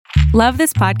Love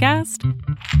this podcast?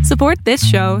 Support this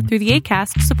show through the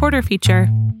Acast supporter feature.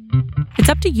 It's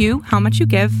up to you how much you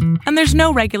give, and there's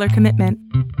no regular commitment.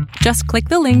 Just click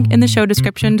the link in the show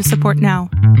description to support now.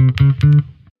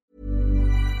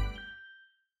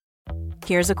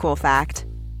 Here's a cool fact.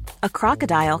 A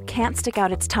crocodile can't stick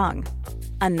out its tongue.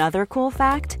 Another cool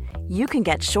fact, you can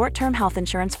get short-term health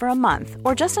insurance for a month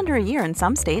or just under a year in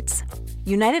some states.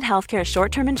 United Healthcare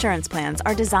short-term insurance plans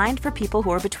are designed for people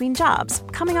who are between jobs,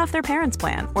 coming off their parents'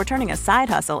 plan, or turning a side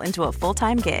hustle into a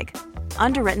full-time gig.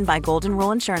 Underwritten by Golden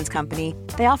Rule Insurance Company,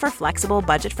 they offer flexible,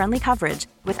 budget-friendly coverage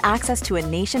with access to a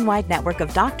nationwide network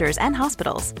of doctors and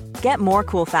hospitals. Get more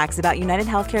cool facts about United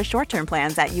Healthcare short-term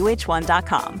plans at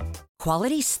uh1.com.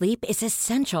 Quality sleep is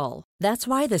essential. That's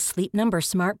why the Sleep Number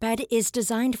Smart Bed is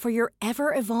designed for your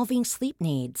ever-evolving sleep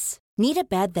needs. Need a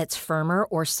bed that's firmer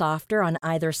or softer on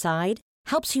either side?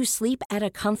 Helps you sleep at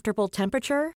a comfortable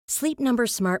temperature? Sleep Number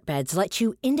Smart Beds let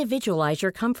you individualize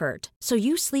your comfort so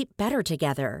you sleep better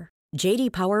together. J.D.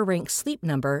 Power ranks Sleep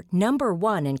Number number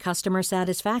 1 in customer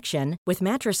satisfaction with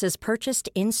mattresses purchased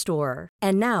in-store.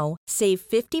 And now, save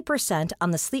 50% on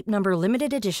the Sleep Number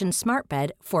Limited Edition Smart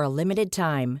Bed for a limited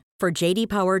time. For J.D.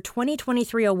 Power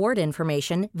 2023 award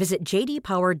information, visit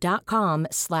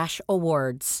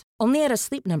jdpower.com/awards. Only at a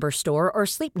Sleep Number store or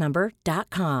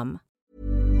sleepnumber.com.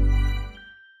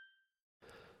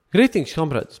 Greetings,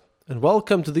 comrades, and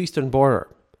welcome to the Eastern Border.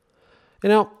 You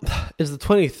know, it's the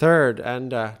 23rd,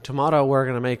 and tomorrow we're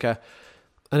going to make a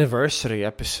anniversary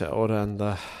episode, and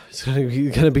it's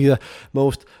going to be the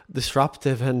most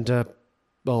disruptive and,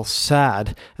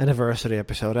 sad anniversary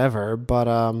episode ever. But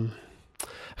I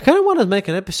kind of wanted to make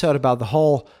an episode about the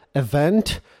whole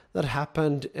event that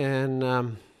happened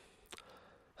in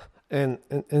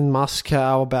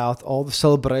Moscow, about all the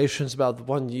celebrations, about the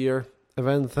 1 year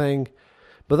event thing.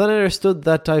 But then I understood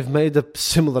that I've made a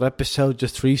similar episode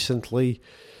just recently,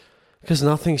 because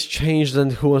nothing's changed,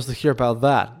 and who wants to hear about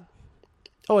that?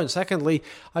 Oh, and secondly,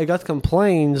 I got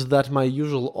complaints that my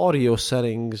usual audio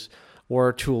settings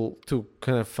were too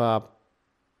kind of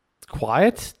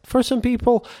quiet for some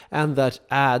people, and that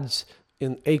ads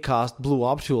in Acast blew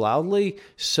up too loudly.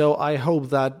 So I hope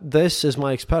that this is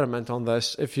my experiment on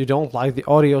this. If you don't like the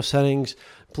audio settings,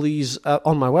 please,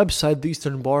 on my website,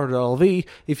 theeasternborder.lv,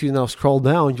 if you now scroll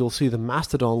down, you'll see the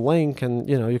Mastodon link, and,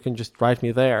 you can just write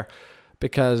me there.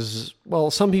 Because,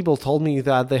 well, some people told me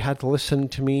that they had to listen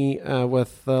to me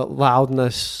with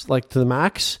loudness, like, to the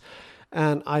max,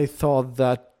 and I thought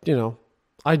that,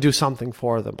 I'd do something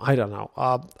for them. I don't know.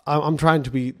 I'm trying to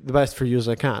be the best for you as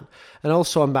I can. And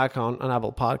also, I'm back on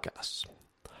Apple Podcasts.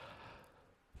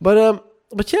 But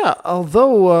yeah,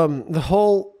 although the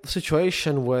whole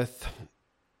situation with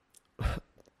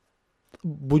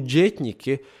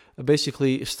budjetniki,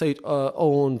 basically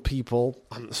state-owned people,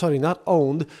 not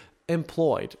owned,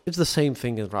 employed. It's the same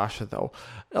thing in Russia, though.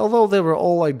 Although they were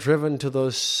all driven to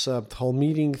this whole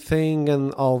meeting thing,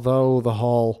 and although the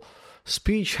whole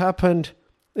speech happened,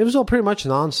 it was all pretty much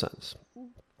nonsense.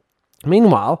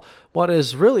 Meanwhile, what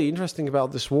is really interesting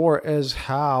about this war is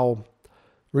how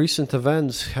recent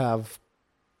events have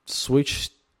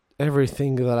switched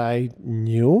everything that I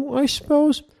knew, I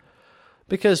suppose.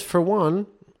 Because, for one,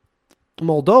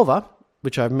 Moldova,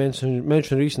 which I've mentioned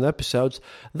in recent episodes,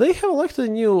 they have elected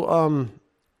a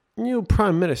new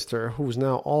prime minister who's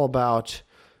now all about,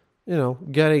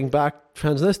 getting back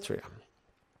Transnistria.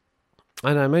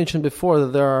 And I mentioned before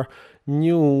that there are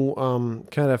new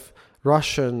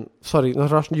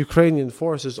Ukrainian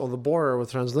forces on the border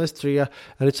with Transnistria,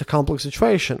 and it's a complex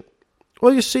situation.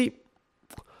 Well, you see,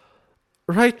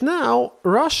 right now,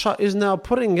 Russia is now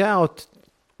putting out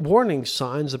warning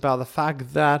signs about the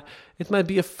fact that it might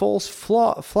be a false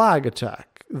flag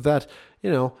attack. That,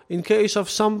 in case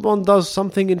of someone does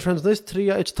something in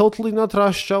Transnistria, it's totally not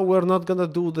Russia, we're not going to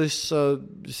do this.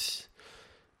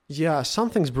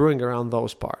 Something's brewing around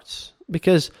those parts.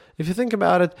 Because if you think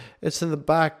about it, it's in the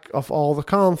back of all the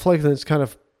conflict, and it's kind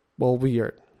of,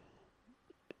 weird.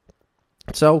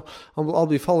 So I'll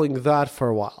be following that for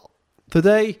a while.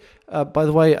 Today, by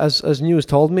the way, as news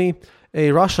told me,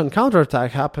 a Russian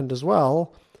counterattack happened as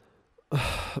well.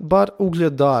 But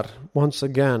Ugledar, once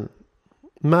again,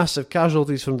 massive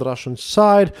casualties from the Russian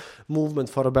side, movement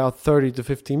for about 30 to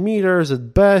 50 meters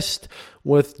at best,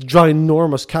 with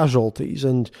ginormous casualties,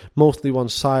 and mostly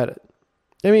one-sided.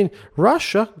 I mean,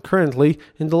 Russia currently,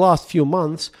 in the last few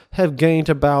months, have gained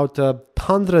about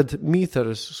 100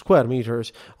 square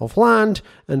meters of land,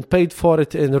 and paid for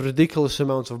it in ridiculous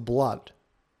amounts of blood.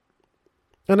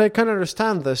 And I can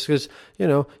understand this because,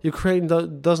 Ukraine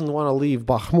doesn't want to leave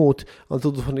Bakhmut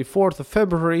until the 24th of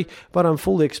February, but I'm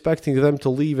fully expecting them to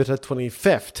leave it at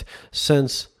 25th,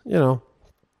 since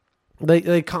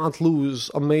they can't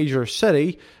lose a major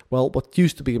city. Well, what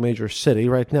used to be a major city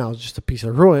right now is just a piece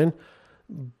of ruin.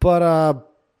 But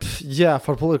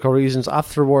for political reasons,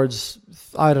 afterwards,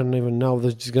 I don't even know.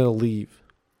 They're just going to leave.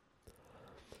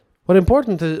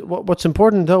 What's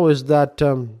important though is that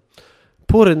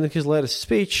Putin, in his latest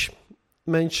speech,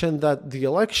 mentioned that the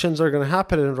elections are going to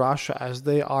happen in Russia as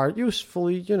they are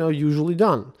usually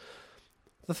done.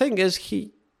 The thing is,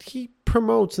 he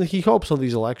promotes and he hopes on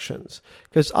these elections,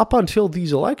 because up until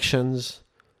these elections,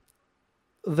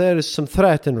 there is some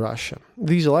threat in Russia.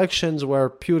 These elections where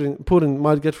Putin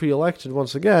might get re-elected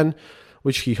once again,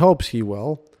 which he hopes he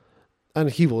will, and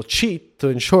he will cheat to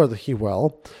ensure that he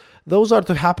will, those are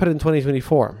to happen in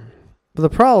 2024. But the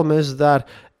problem is that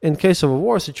in case of a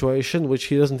war situation, which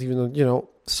he doesn't even,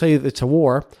 say that it's a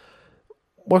war,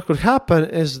 what could happen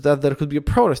is that there could be a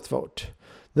protest vote.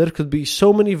 There could be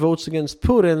so many votes against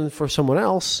Putin for someone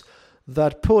else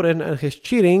that Putin and his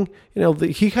cheating,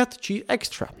 he had to cheat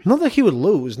extra. Not that he would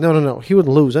lose. No. He would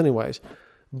lose anyways.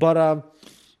 But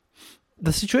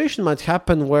the situation might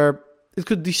happen where it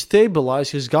could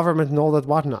destabilize his government and all that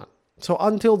whatnot. So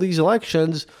until these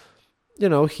elections,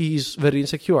 he's very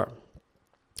insecure.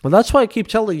 And that's why I keep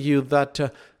telling you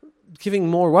that giving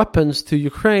more weapons to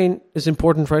Ukraine is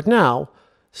important right now,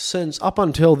 since up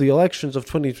until the elections of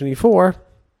 2024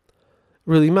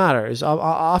 really matters.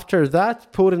 After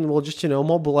that, Putin will just,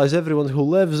 mobilize everyone who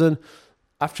lives in.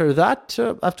 After that,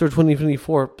 after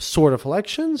 2024 sort of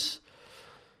elections,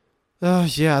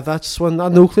 that's when a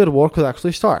nuclear war could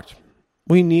actually start.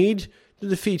 We need to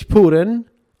defeat Putin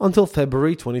until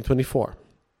February 2024.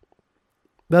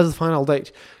 That's the final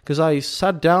date. Because I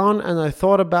sat down and I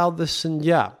thought about this, and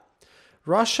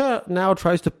Russia now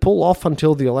tries to pull off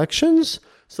until the elections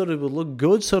so that it would look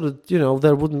good, so that,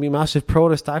 there wouldn't be massive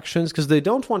protest actions, because they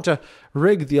don't want to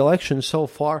rig the election so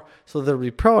far, so there'll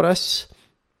be protests,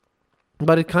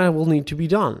 but it kind of will need to be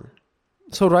done.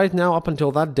 So right now, up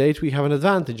until that date, we have an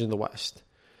advantage in the West.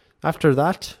 After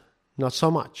that, not so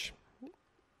much.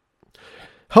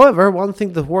 However, one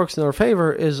thing that works in our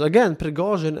favor is, again,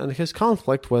 Prigozhin and his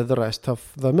conflict with the rest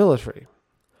of the military.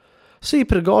 See,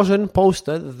 Prigozhin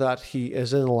posted that he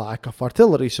is in lack of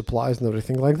artillery supplies and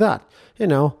everything like that.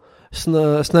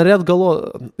 Снаряд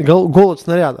голод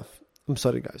снарядов. I'm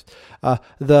sorry, guys.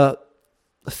 The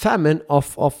famine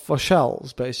of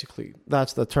shells, basically.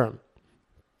 That's the term.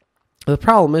 The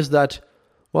problem is that,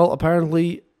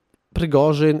 apparently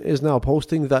Prigozhin is now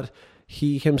posting that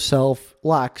he himself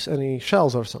lacks any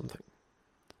shells or something.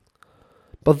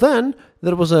 But then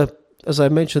there was as I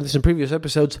mentioned this in previous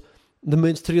episodes, the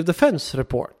Ministry of Defense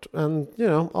report. And,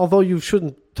 although you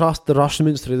shouldn't trust the Russian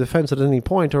Ministry of Defense at any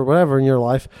point or whatever in your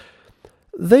life,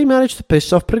 they managed to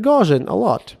piss off Prigozhin a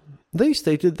lot. They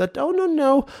stated that,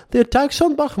 no, the attacks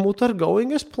on Bakhmut are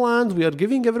going as planned. We are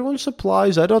giving everyone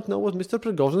supplies. I don't know what Mr.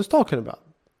 Prigozhin is talking about.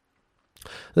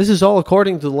 This is all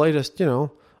according to the latest,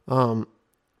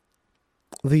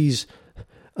 these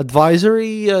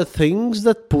advisory things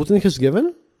that Putin has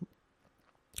given.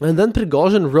 And then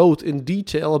Prigozhin wrote in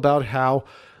detail about how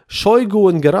Shoigu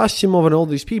and Gerasimov and all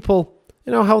these people,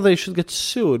 how they should get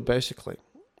sued, basically.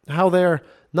 How they're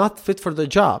not fit for their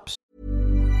jobs.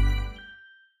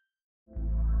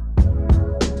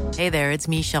 Hey there, it's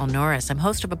Michelle Norris. I'm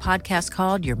host of a podcast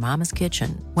called Your Mama's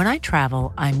Kitchen. When I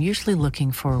travel, I'm usually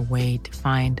looking for a way to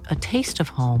find a taste of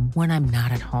home when I'm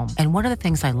not at home. And one of the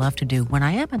things I love to do when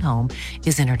I am at home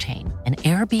is entertain. And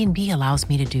Airbnb allows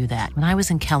me to do that. When I was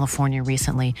in California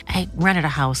recently, I rented a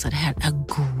house that had a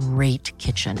great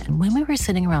kitchen. And when we were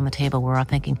sitting around the table, we were all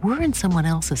thinking, we're in someone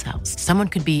else's house. Someone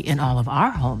could be in all of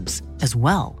our homes as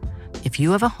well. If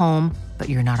you have a home, but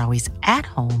you're not always at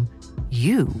home,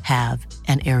 you have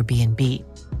an Airbnb.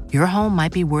 Your home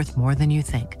might be worth more than you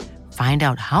think. Find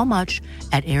out how much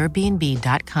at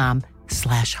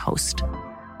airbnb.com/host.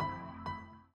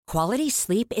 Quality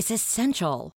sleep is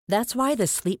essential. That's why the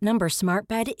Sleep Number Smart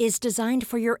Bed is designed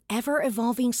for your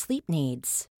ever-evolving sleep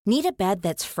needs. Need a bed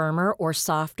that's firmer or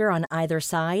softer on either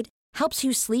side? Helps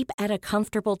you sleep at a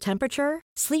comfortable temperature?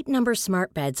 Sleep Number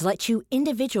Smart Beds let you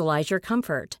individualize your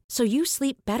comfort, so you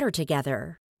sleep better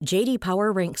together. J.D.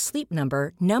 Power ranks Sleep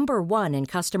Number number 1 in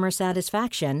customer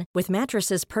satisfaction with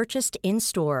mattresses purchased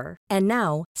in-store. And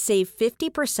now, save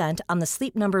 50% on the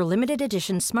Sleep Number Limited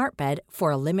Edition Smart Bed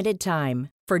for a limited time.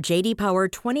 For J.D. Power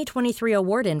 2023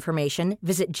 award information,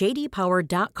 visit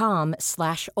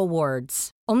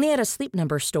jdpower.com/awards. Only at a Sleep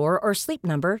Number store or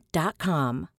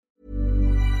sleepnumber.com.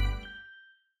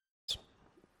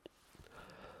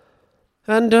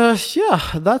 And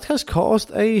that has caused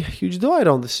a huge divide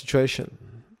on this situation.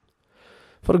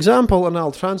 For example, and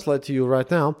I'll translate to you right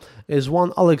now, is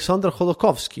one Alexander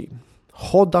Khodakovsky.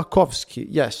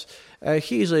 Yes.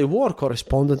 He is a war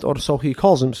correspondent, or so he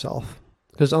calls himself.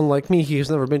 Because unlike me, he has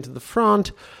never been to the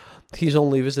front. He's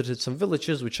only visited some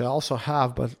villages, which I also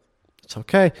have, but it's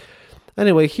okay.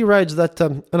 Anyway, he writes that,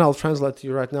 and I'll translate to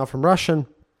you right now from Russian,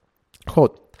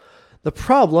 quote, "The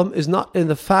problem is not in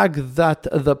the fact that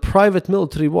the private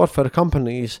military warfare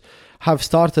companies have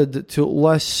started to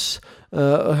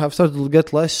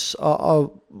get less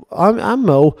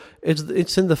ammo.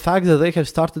 It's in the fact that they have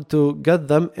started to get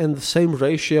them in the same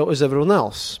ratio as everyone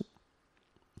else.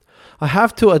 I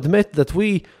have to admit that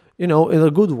we, in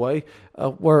a good way,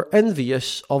 were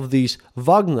envious of these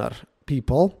Wagner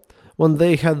people when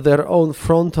they had their own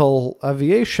frontal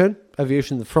aviation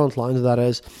in the front lines, that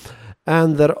is,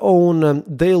 and their own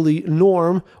daily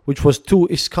norm, which was 2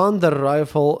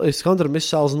 Iskander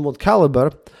missiles in one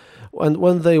caliber, and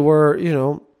when they were,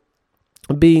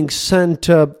 being sent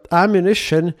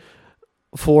ammunition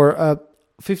for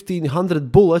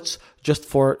 1,500 bullets just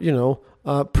for,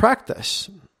 practice.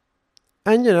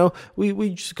 And,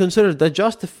 we considered that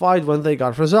justified when they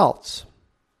got results.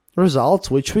 Results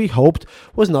which we hoped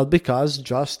was not because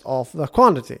just of the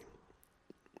quantity.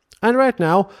 And right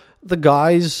now, the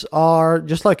guys are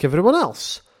just like everyone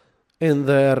else in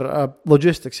their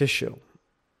logistics issue.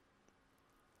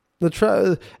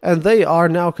 And they are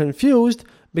now confused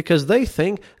because they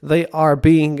think they are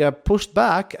being pushed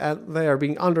back and they are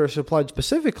being undersupplied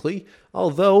specifically,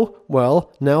 although,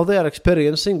 well, now they are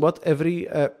experiencing what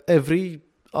every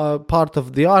part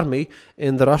of the army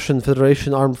in the Russian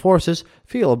Federation Armed Forces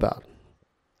feel about.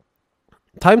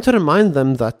 Time to remind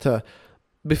them that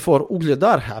before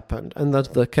Ugledar happened, and that's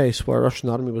the case where Russian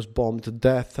army was bombed to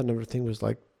death and everything was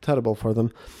like terrible for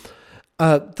them.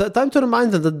 Time to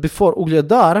remind them that before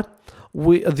Ugledar,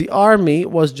 the army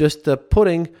was just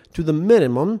putting to the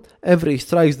minimum every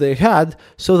strikes they had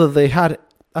so that they had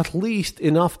at least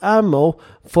enough ammo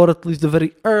for at least the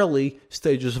very early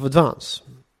stages of advance.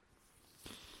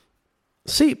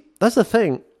 See, that's the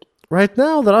thing. Right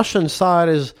now, the Russian side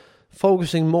is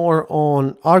focusing more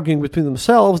on arguing between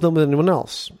themselves than with anyone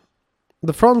else.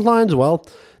 The front lines, well,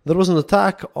 there was an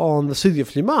attack on the city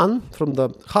of Liman from the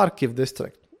Kharkiv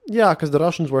district. Yeah, because the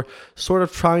Russians were sort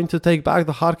of trying to take back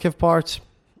the Kharkiv parts.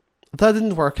 That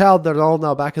didn't work out. They're all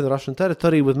now back in the Russian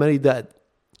territory with many dead.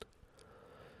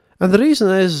 And the reason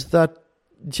is that,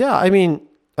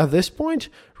 at this point,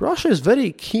 Russia is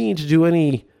very keen to do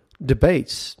any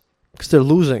debates because they're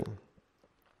losing.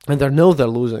 And they know they're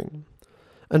losing.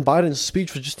 And Biden's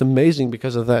speech was just amazing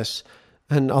because of this.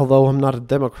 And although I'm not a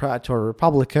Democrat or a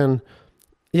Republican,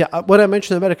 when I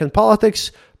mention American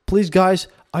politics, please, guys,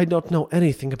 I don't know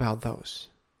anything about those.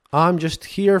 I'm just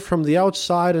here from the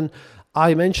outside, and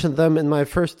I mentioned them in my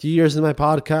first years in my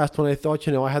podcast when I thought,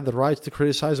 I had the rights to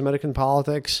criticize American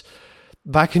politics.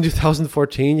 Back in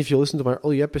 2014, if you listen to my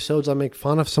early episodes, I make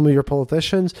fun of some of your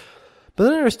politicians. But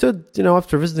then I understood,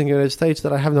 after visiting the United States,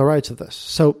 that I have no rights to this.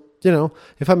 So,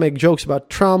 if I make jokes about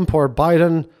Trump or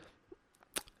Biden,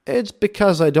 it's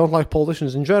because I don't like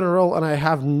politicians in general, and I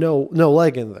have no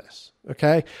leg in this.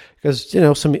 Okay? Because,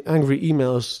 some angry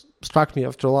emails struck me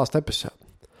after the last episode.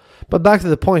 But back to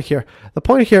the point here. The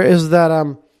point here is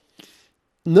that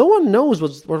no one knows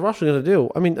what Russia's going to do.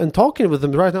 I mean, and talking with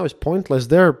them right now is pointless.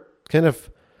 They're kind of...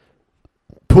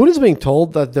 Putin's being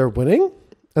told that they're winning,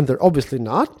 and they're obviously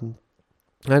not.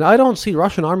 And I don't see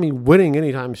Russian army winning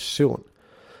anytime soon.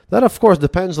 That, of course,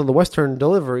 depends on the Western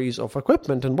deliveries of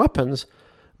equipment and weapons.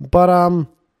 But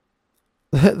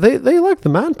they like the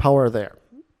manpower there.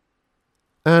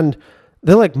 And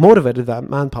they like motivated that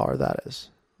manpower, that is.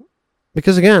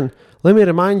 Because again, let me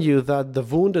remind you that the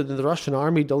wounded in the Russian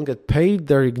army don't get paid,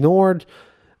 they're ignored.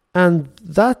 And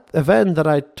that event that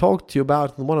I talked to you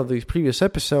about in one of these previous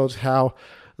episodes, how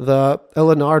the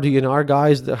LNR, DNR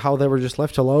guys, how they were just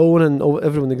left alone and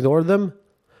everyone ignored them.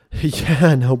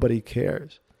 Nobody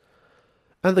cares.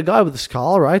 And the guy with the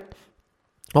skull, right?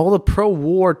 All the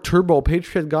pro-war turbo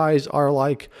patriot guys are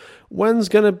like, when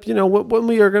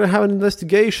we are going to have an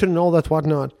investigation and all that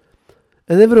whatnot.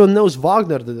 And everyone knows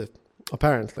Wagner did it,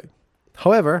 apparently.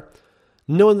 However,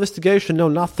 no investigation, no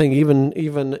nothing. Even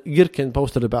Girkin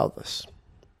posted about this.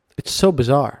 It's so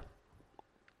bizarre.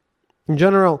 In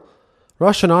general,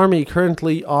 Russian army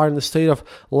currently are in the state of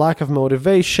lack of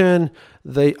motivation.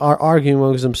 They are arguing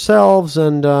amongst themselves,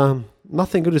 and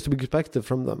nothing good is to be expected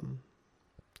from them.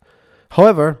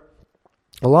 However,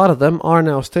 a lot of them are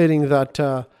now stating that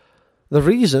the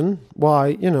reason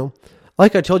why,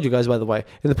 like I told you guys, by the way,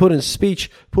 in the Putin speech,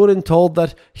 Putin told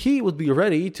that he would be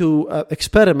ready to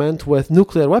experiment with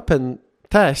nuclear weapon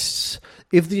tests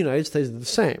if the United States did the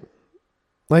same.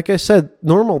 Like I said,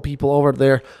 normal people over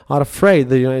there are afraid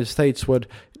the United States would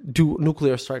do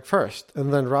nuclear strike first,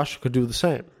 and then Russia could do the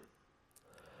same.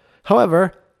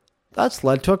 However, that's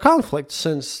led to a conflict,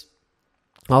 since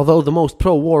although the most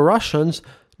pro-war Russians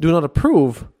do not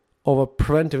approve of a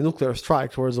preventive nuclear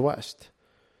strike towards the West,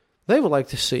 they would like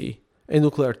to see a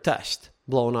nuclear test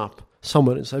blown up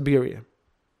somewhere in Siberia.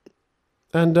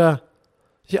 And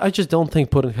I just don't think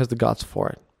Putin has the guts for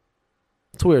it.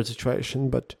 It's a weird situation,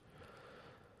 but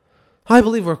I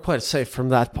believe we're quite safe from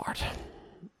that part.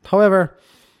 However,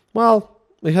 well,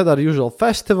 we had our usual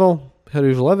festival, we had our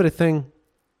usual everything.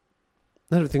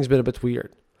 Everything's been a bit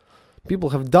weird.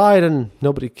 People have died and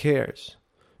nobody cares.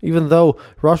 Even though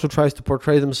Russia tries to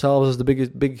portray themselves as the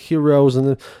big heroes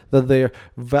and that they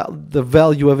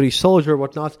value every soldier or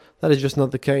whatnot, that is just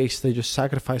not the case. They just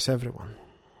sacrifice everyone.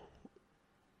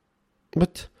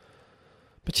 But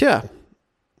yeah,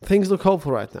 things look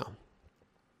hopeful right now.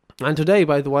 And today,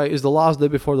 by the way, is the last day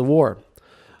before the war.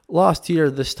 Last year,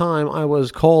 this time, I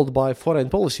was called by Foreign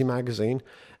Policy magazine,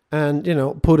 and,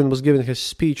 Putin was giving his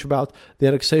speech about the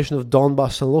annexation of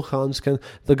Donbass and Luhansk, and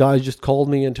the guys just called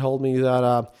me and told me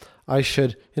that I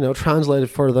should, translate it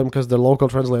for them because their local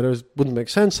translators wouldn't make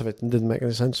sense of it and didn't make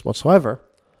any sense whatsoever.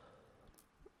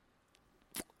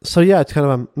 So yeah, it's kind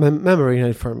of a memory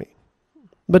night for me.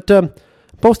 But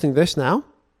posting this now.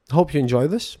 I hope you enjoy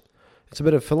this. It's a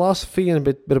bit of philosophy and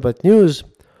a bit about news.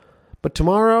 But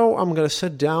tomorrow I'm going to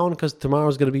sit down, because tomorrow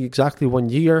is going to be exactly 1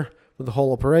 year with the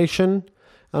whole operation.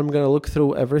 I'm going to look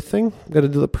through everything. I'm going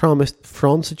to do the promised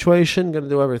front situation. I'm going to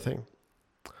do everything.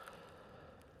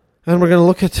 And we're going to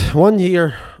look at 1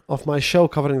 year of my show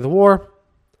covering the war.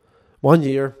 1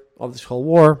 year of this whole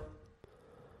war.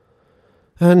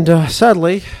 And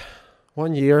sadly,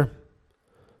 1 year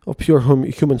of pure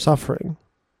human suffering,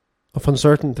 of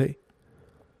uncertainty,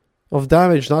 of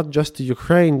damage not just to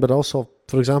Ukraine, but also,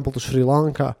 for example, to Sri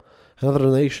Lanka and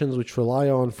other nations which rely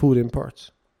on food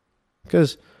imports.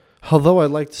 Because although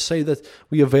I'd like to say that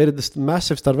we evaded this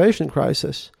massive starvation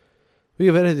crisis, we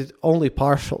evaded it only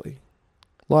partially.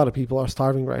 A lot of people are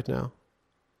starving right now.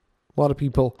 A lot of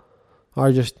people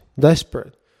are just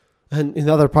desperate. And in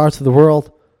other parts of the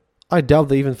world, I doubt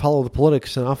they even follow the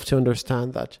politics enough to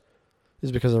understand that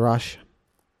it's because of Russia.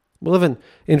 We live in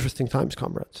interesting times,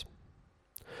 comrades.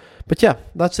 But yeah,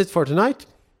 that's it for tonight.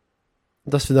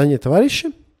 До свидания,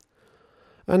 товарищи.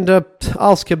 And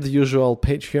I'll skip the usual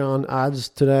Patreon ads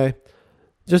today.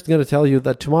 Just going to tell you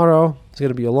that tomorrow is going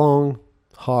to be a long,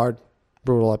 hard,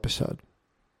 brutal episode.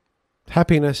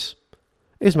 Happiness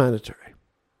is mandatory.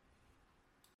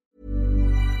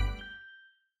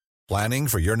 Planning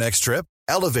for your next trip?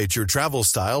 Elevate your travel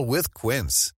style with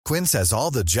Quince. Quince has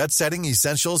all the jet-setting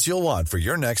essentials you'll want for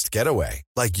your next getaway,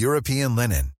 like European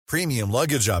linen, premium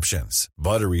luggage options,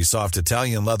 buttery soft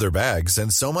Italian leather bags,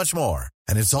 and so much more.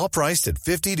 And it's all priced at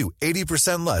 50 to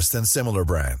 80% less than similar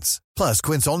brands. Plus,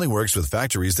 Quince only works with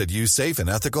factories that use safe and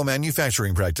ethical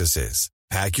manufacturing practices.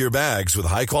 Pack your bags with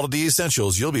high-quality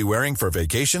essentials you'll be wearing for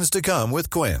vacations to come with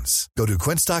Quince. Go to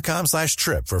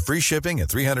quince.com/trip for free shipping and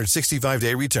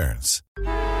 365-day returns.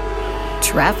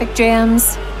 Traffic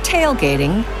jams,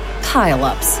 tailgating,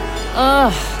 pile-ups.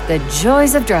 Ugh, the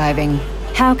joys of driving.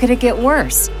 How could it get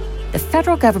worse? The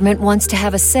federal government wants to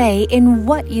have a say in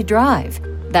what you drive.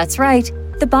 That's right.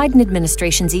 The Biden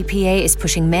administration's EPA is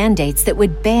pushing mandates that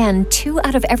would ban 2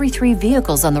 out of every 3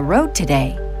 vehicles on the road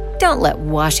today. Don't let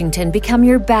Washington become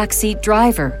your backseat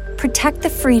driver. Protect the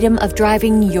freedom of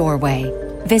driving your way.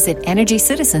 Visit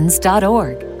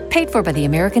EnergyCitizens.org. Paid for by the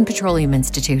American Petroleum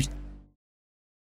Institute.